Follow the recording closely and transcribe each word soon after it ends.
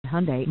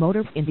Hyundai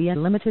Motors India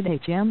Limited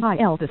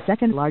 (HMIL), the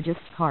second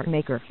largest car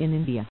maker in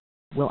India,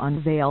 will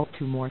unveil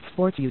two more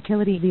sports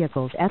utility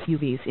vehicles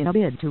 (SUVs) in a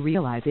bid to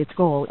realize its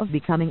goal of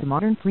becoming a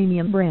modern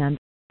premium brand,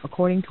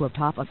 according to a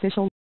top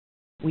official.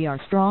 "We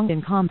are strong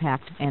in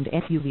compact and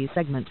SUV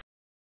segment.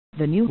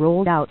 The new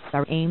rollouts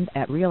are aimed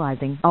at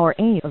realizing our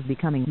aim of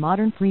becoming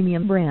modern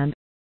premium brand.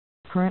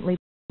 Currently,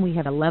 we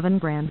have 11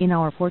 brands in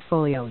our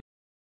portfolio.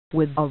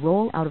 With a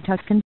rollout of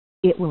Tuscan,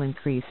 it will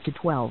increase to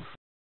 12.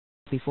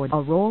 Before a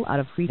rollout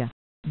of Creta,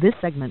 this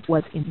segment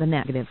was in the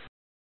negative.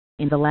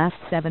 In the last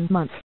 7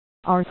 months,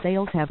 our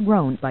sales have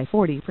grown by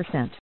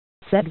 40%,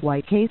 said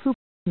YK,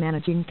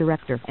 Managing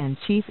Director and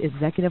Chief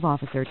Executive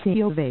Officer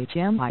CEO of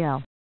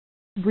HMIL.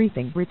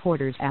 Briefing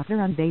reporters after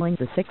unveiling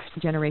the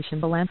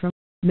 6th-generation Elantra,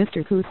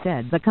 Mr. Koo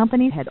said the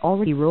company had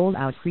already rolled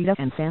out Creta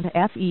and Santa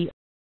Fe.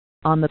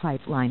 On the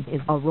pipeline is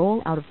a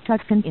rollout of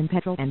Tuscan in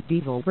petrol and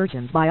diesel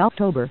versions by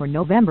October or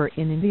November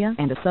in India,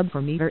 and a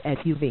sub-4-meter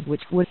SUV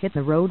which would hit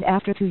the road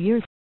after 2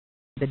 years.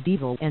 The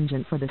diesel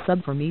engine for the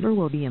sub-4-meter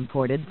will be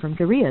imported from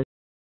Korea.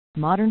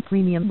 Modern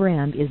premium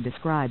brand is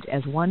described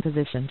as one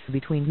positioned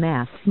between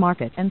mass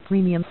market and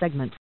premium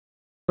segment.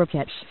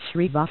 Rakesh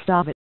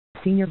Srivastava,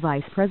 Senior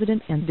Vice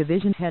President and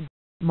Division Head,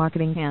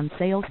 Marketing and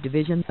Sales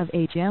Division of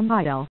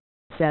HMIL,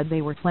 said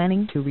they were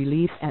planning to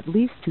release at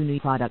least 2 new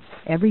products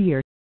every year.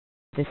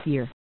 This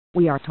year,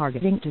 we are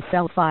targeting to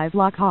sell 5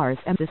 lakh cars,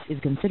 and this is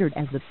considered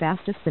as the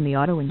fastest in the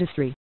auto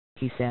industry,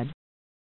 he said.